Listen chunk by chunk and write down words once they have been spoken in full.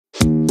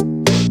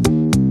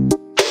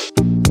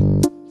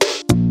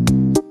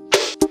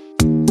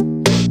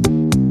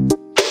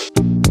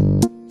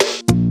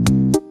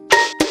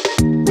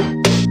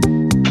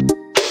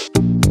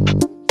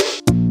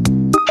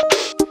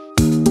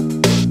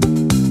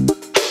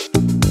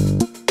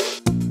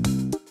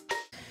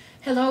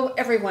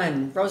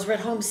everyone, Rose Red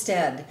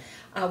Homestead.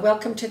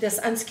 Welcome to this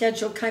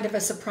unscheduled kind of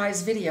a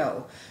surprise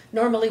video.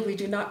 Normally we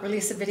do not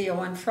release a video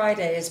on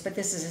Fridays, but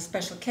this is a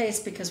special case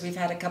because we've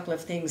had a couple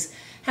of things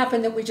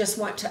happen that we just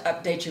want to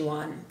update you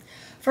on.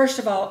 First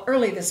of all,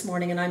 early this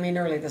morning, and I mean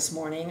early this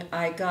morning,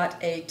 I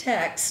got a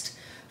text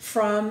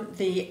from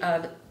the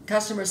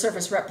customer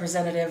service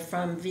representative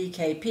from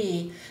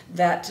VKP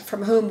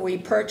from whom we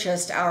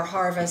purchased our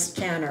Harvest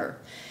canner.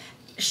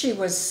 She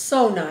was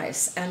so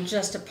nice and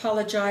just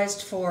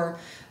apologized for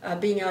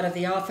being out of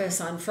the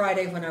office on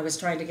Friday when I was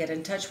trying to get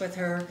in touch with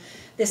her.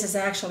 This is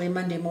actually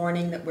Monday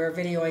morning that we're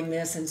videoing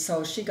this, and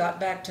so she got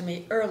back to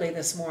me early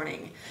this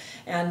morning,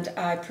 and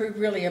I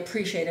really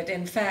appreciate it.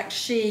 In fact,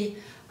 she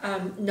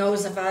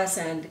knows of us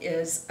and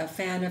is a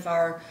fan of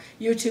our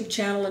YouTube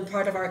channel and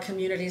part of our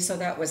community, so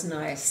that was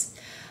nice.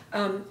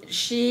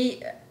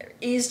 She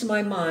eased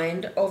my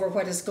mind over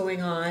what is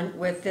going on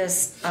with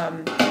this,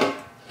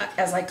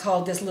 as I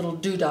called this little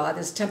doodah,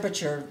 this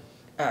temperature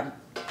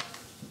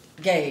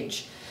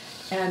gauge.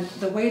 And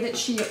the way that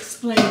she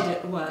explained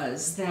it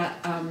was that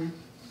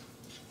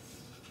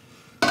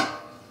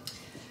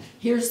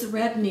here's the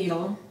red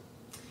needle,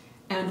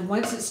 and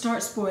once it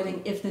starts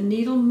boiling, if the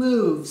needle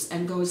moves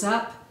and goes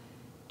up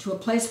to a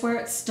place where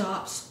it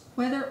stops,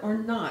 whether or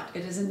not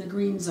it is in the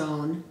green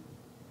zone,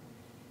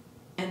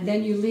 and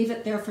then you leave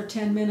it there for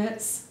 10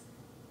 minutes,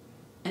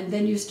 and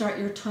then you start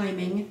your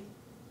timing,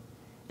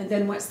 and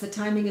then once the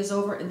timing is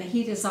over and the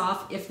heat is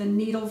off, if the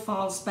needle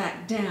falls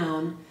back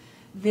down,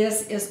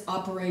 this is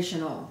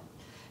operational.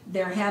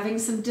 They're having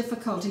some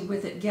difficulty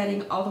with it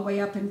getting all the way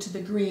up into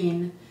the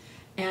green,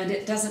 and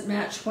it doesn't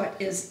match what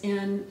is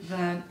in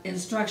the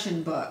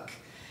instruction book.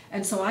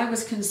 And so I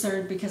was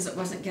concerned because it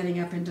wasn't getting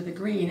up into the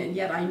green, and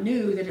yet I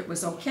knew that it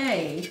was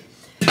okay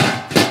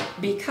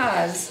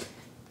because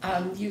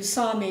you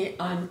saw me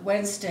on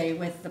Wednesday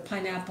with the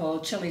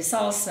pineapple chili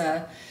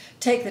salsa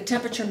take the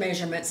temperature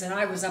measurements, and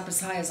I was up as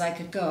high as I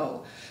could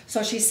go.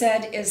 So she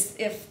said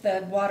if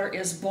the water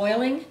is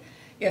boiling,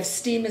 if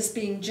steam is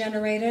being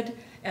generated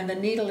and the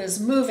needle is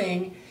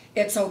moving,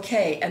 it's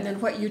okay. And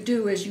then what you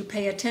do is you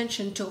pay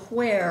attention to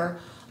where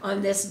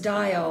on this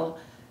dial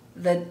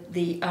the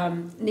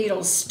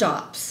needle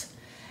stops.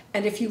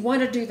 And if you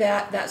want to do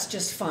that, that's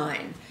just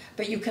fine.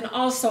 But you can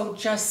also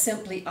just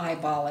simply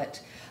eyeball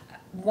it.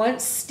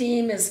 Once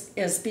steam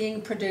is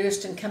being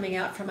produced and coming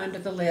out from under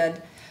the lid,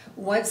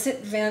 once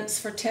it vents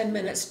for 10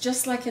 minutes,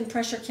 just like in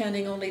pressure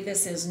canning, only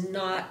this is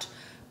not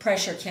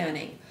pressure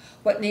canning.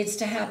 What needs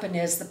to happen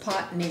is the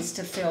pot needs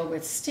to fill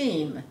with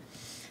steam.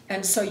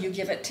 And so you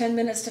give it 10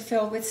 minutes to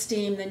fill with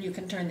steam, then you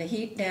can turn the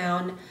heat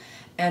down,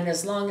 and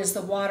as long as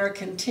the water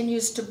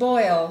continues to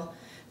boil,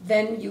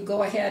 then you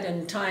go ahead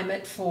and time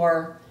it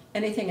for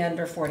anything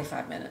under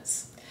 45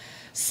 minutes.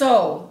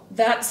 So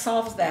that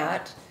solved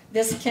that.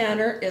 This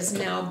canner is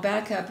now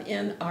back up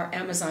in our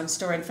Amazon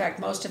store. In fact,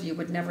 most of you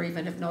would never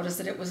even have noticed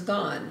that it was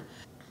gone.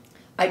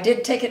 I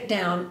did take it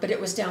down, but it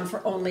was down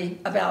for only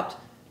about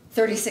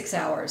 36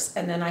 hours,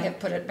 and then I have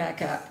put it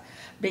back up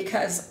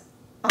because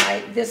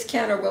this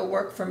canner will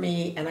work for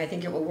me, and I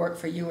think it will work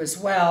for you as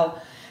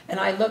well. And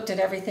I looked at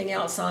everything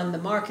else on the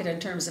market in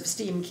terms of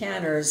steam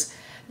canners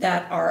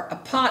that are a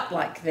pot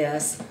like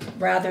this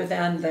rather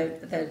than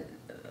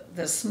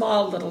the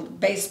small little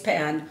base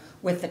pan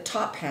with the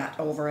top hat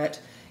over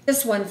it.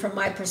 This one, from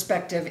my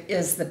perspective,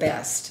 is the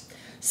best.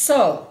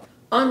 So,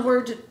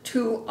 onward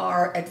to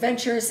our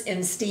adventures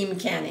in steam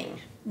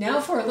canning.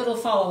 Now for a little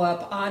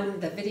follow-up on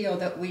the video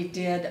that we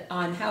did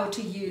on how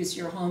to use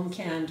your home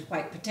canned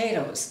white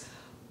potatoes.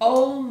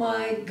 Oh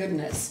my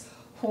goodness,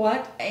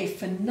 what a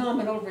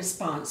phenomenal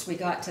response we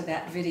got to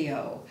that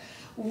video.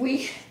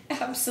 We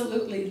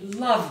absolutely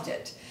loved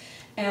it.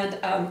 And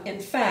in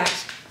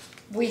fact,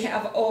 we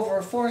have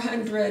over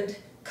 400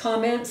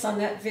 comments on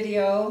that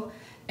video,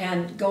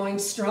 and going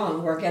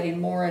strong. We're getting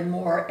more and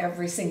more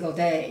every single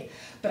day.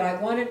 But I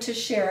wanted to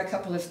share a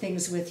couple of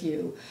things with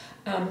you.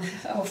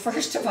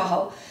 First of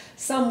all,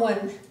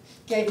 someone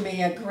gave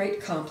me a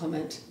great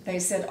compliment. They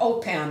said, "Oh,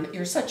 Pam,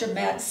 you're such a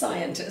mad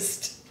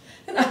scientist."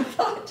 And I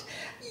thought,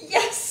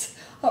 yes,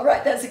 all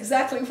right, that's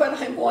exactly what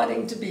I'm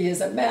wanting to be,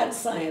 is a mad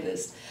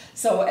scientist.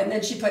 So, and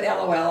then she put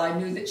LOL. I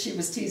knew that she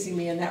was teasing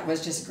me, and that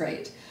was just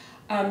great.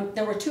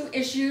 There were two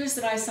issues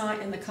that I saw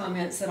in the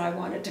comments that I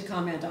wanted to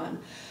comment on.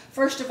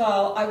 First of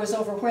all, I was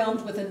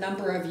overwhelmed with a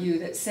number of you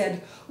that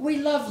said, "We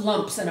love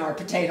lumps in our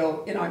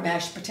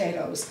mashed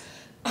potatoes."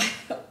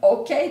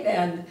 Okay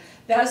then,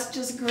 that's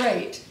just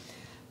great.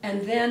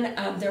 And then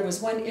there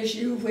was one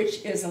issue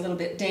which is a little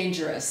bit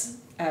dangerous.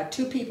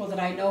 Two people that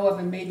I know of,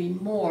 and maybe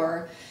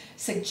more,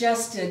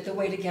 suggested the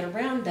way to get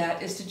around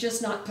that is to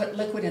just not put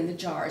liquid in the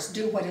jars.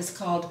 Do what is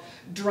called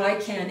dry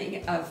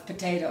canning of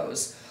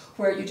potatoes,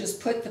 where you just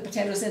put the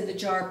potatoes in the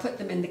jar, put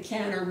them in the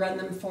canner, run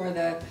them for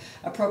the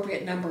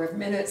appropriate number of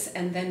minutes,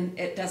 and then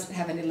it doesn't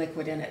have any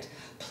liquid in it.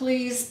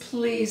 Please,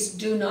 please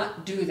do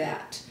not do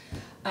that.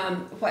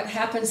 What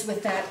happens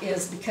with that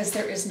is, because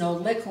there is no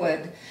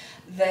liquid,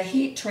 the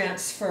heat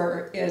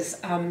transfer is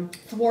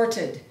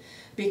thwarted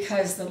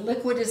because the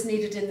liquid is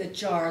needed in the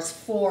jars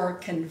for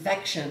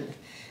convection.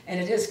 And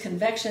it is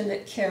convection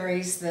that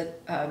carries the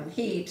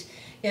heat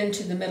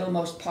into the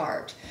middlemost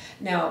part.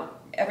 Now,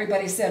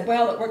 everybody said,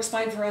 well, it works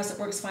fine for us, it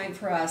works fine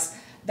for us.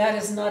 That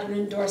is not an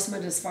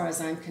endorsement as far as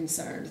I'm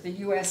concerned. The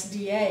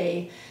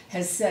USDA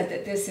has said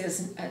that this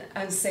is an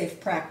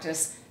unsafe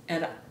practice,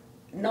 and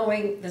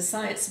knowing the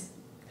science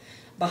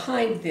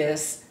behind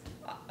this,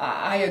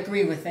 I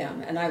agree with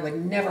them, and I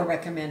would never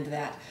recommend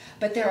that.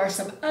 But there are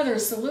some other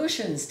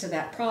solutions to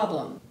that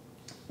problem.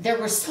 There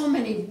were so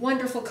many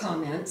wonderful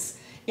comments.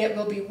 It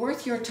will be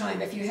worth your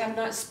time, if you have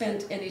not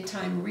spent any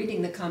time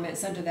reading the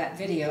comments under that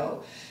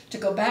video, to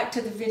go back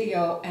to the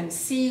video and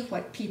see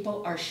what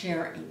people are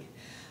sharing.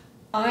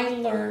 I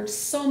learned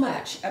so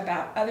much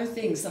about other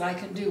things that I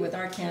can do with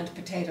our canned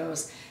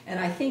potatoes, and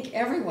I think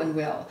everyone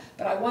will,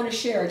 but I want to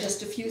share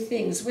just a few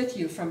things with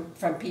you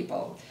from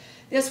people.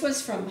 This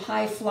was from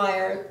High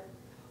Flyer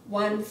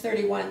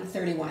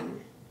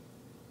 13131.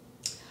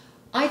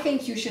 I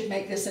think you should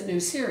make this a new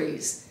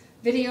series.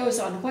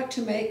 Videos on what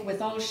to make with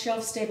all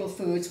shelf-stable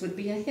foods would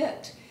be a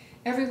hit.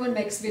 Everyone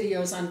makes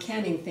videos on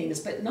canning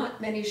things, but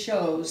not many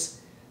show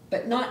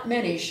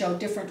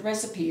different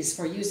recipes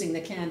for using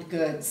the canned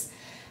goods.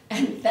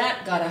 And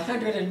that got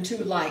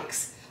 102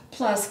 likes,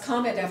 plus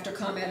comment after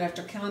comment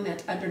after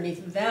comment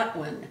underneath that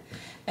one.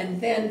 And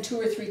then 2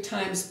 or 3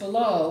 times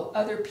below,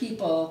 other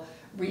people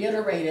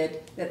reiterated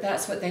that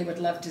that's what they would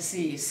love to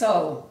see.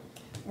 So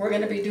we're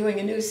going to be doing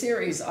a new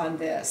series on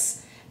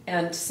this.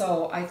 And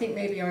so I think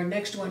maybe our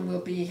next one will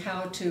be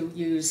how to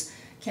use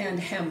canned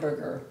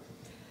hamburger.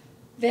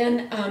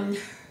 Then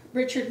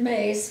Richard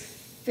Mays,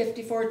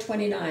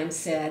 5429,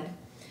 said,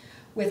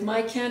 with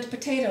my canned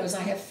potatoes,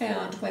 I have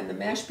found when the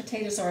mashed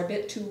potatoes are a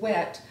bit too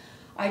wet,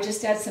 I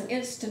just add some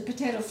instant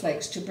potato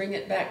flakes to bring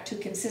it back to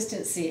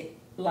consistency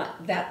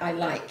that I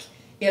like.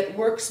 It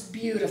works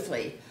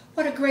beautifully.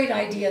 What a great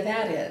idea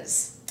that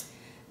is.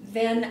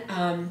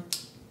 Then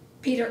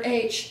Peter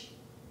H.,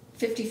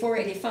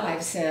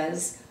 5485,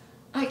 says,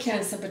 I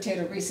canned some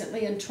potato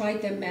recently and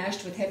tried them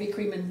mashed with heavy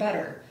cream and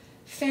butter.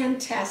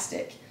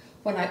 Fantastic.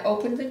 When I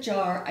opened the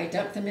jar, I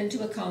dumped them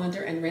into a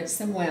colander and rinsed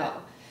them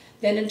well.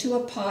 Then into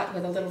a pot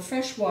with a little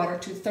fresh water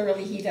to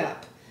thoroughly heat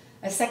up.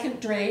 A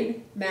second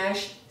drain,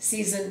 mash,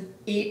 season,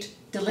 eat,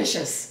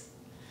 delicious.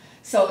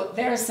 So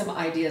there are some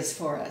ideas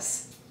for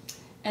us.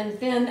 And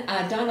then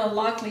Donna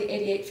Lockley,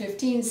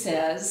 8815,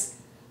 says,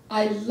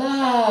 I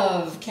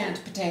love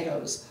canned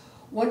potatoes.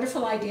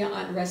 Wonderful idea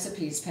on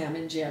recipes, Pam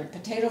and Jim.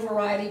 Potato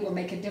variety will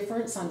make a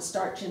difference on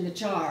starch in the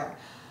jar.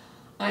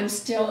 I'm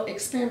still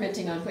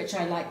experimenting on which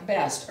I like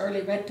best.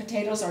 Early red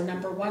potatoes are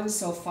 #1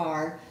 so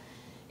far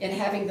in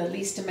having the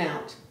least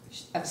amount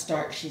of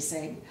starch, she's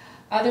saying.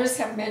 Others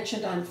have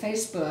mentioned on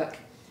Facebook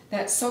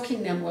that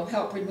soaking them will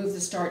help remove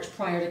the starch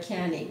prior to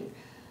canning.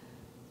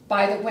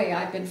 By the way,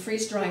 I've been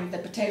freeze-drying the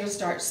potato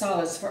starch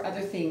solids for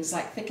other things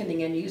like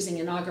thickening and using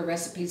in agar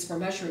recipes for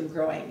mushroom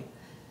growing.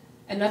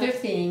 Another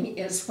thing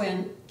is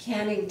when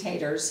canning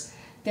taters,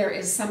 there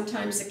is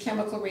sometimes a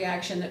chemical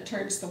reaction that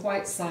turns the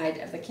white side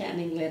of the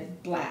canning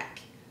lid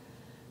black.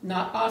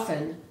 Not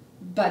often,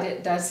 but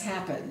it does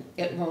happen.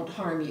 It won't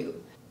harm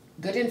you.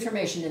 Good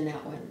information in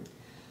that one.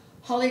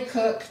 Holly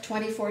Cook,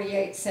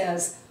 2048,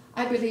 says,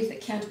 I believe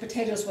that canned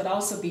potatoes would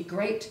also be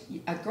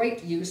a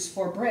great use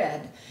for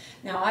bread.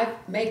 Now,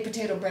 I've made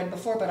potato bread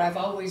before, but I've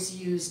always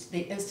used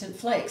the instant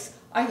flakes.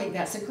 I think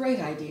that's a great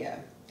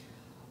idea.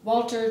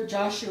 Walter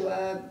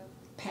Joshua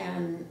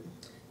Panbacker,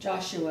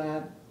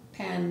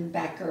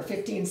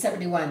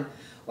 1571.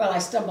 Well, I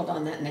stumbled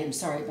on that name.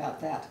 Sorry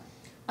about that.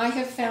 I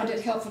have found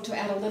it helpful to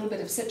add a little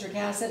bit of citric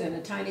acid and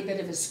a tiny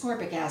bit of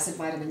ascorbic acid,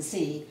 vitamin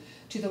C,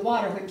 to the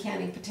water when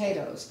canning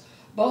potatoes.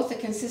 Both the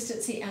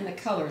consistency and the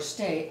color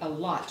stay a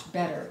lot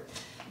better.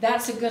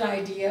 That's a good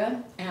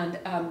idea, and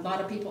a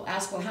lot of people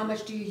ask, well, how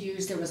much do you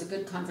use? There was a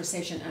good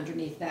conversation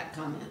underneath that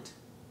comment.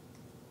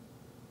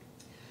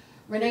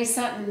 Renee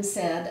Sutton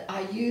said,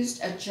 I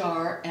used a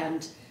jar,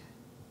 and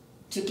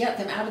to get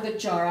them out of the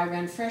jar, I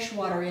ran fresh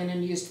water in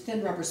and used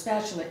thin rubber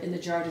spatula in the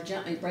jar to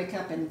gently break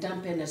up and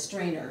dump in a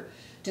strainer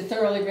to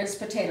thoroughly rinse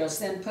potatoes,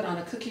 then put on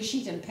a cookie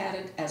sheet and pat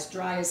it as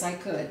dry as I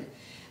could.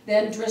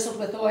 Then drizzled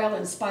with oil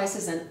and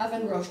spices and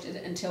oven roasted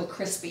until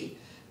crispy.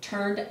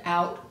 Turned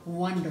out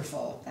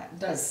wonderful. That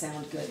does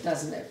sound good,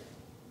 doesn't it?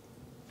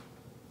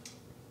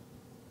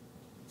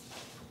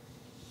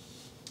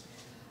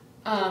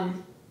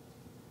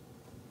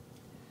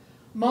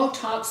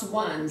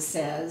 Motox1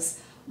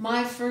 says,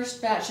 my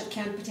first batch of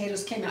canned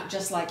potatoes came out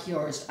just like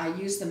yours. I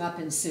used them up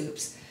in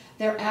soups.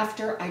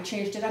 Thereafter, I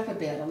changed it up a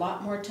bit. A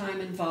lot more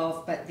time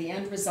involved, but the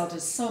end result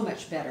is so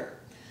much better.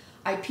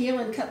 I peel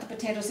and cut the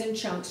potatoes in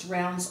chunks,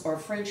 rounds, or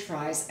French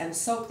fries and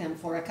soak them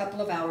for a couple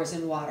of hours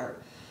in water.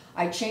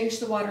 I change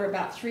the water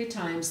about 3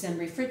 times, then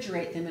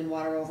refrigerate them in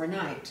water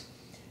overnight.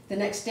 The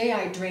next day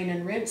I drain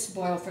and rinse,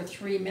 boil for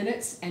 3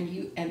 minutes,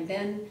 and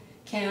then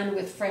can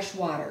with fresh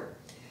water.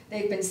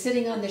 They've been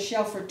sitting on the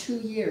shelf for 2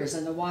 years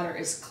and the water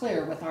is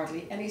clear with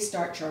hardly any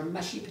starch or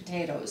mushy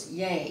potatoes.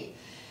 Yay!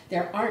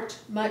 There aren't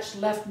much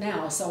left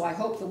now, so I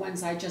hope the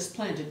ones I just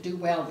planted do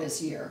well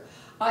this year.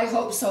 I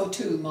hope so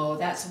too, Mo.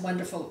 That's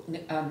wonderful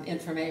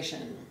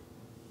information.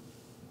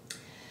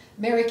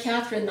 Mary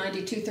Catherine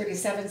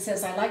 9237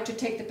 says, I like to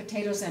take the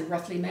potatoes and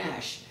roughly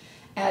mash.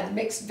 Add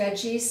mixed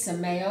veggies, some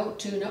mayo,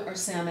 tuna or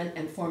salmon,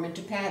 and form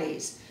into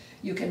patties.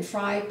 You can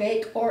fry,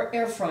 bake, or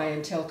air fry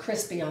until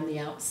crispy on the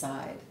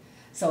outside.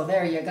 So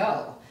there you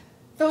go.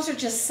 Those are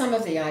just some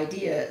of the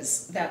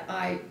ideas that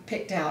I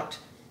picked out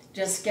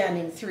just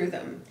scanning through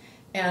them.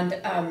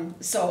 And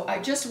so I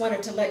just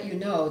wanted to let you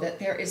know that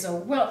there is a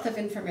wealth of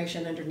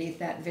information underneath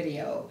that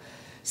video.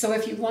 So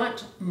if you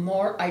want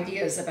more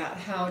ideas about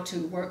how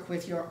to work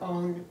with your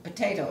own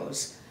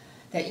potatoes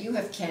that you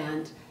have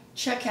canned,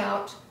 check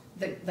out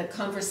the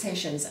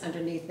conversations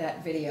underneath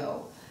that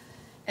video.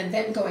 And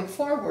then going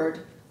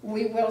forward,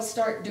 we will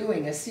start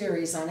doing a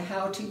series on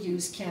how to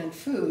use canned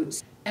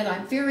foods. And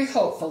I'm very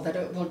hopeful that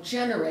it will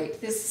generate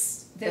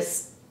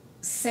this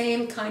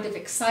same kind of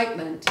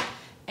excitement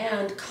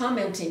and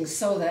commenting,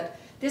 so that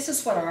this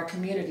is what our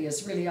community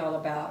is really all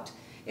about.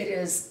 It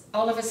is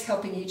all of us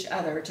helping each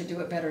other to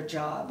do a better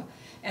job.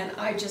 And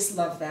I just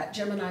love that.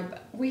 Jim and I,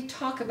 we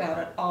talk about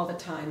it all the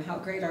time, how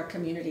great our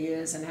community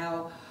is and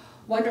how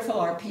wonderful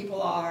our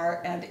people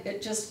are. And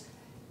it just,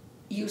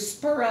 you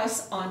spur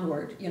us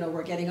onward. You know,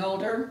 we're getting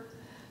older,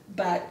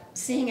 but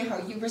seeing how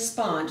you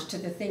respond to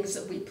the things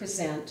that we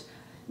present,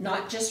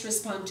 not just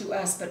respond to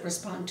us, but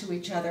respond to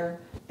each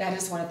other, that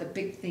is one of the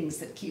big things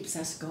that keeps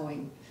us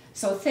going.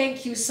 So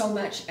thank you so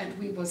much, and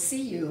we will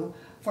see you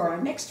for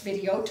our next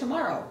video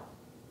tomorrow.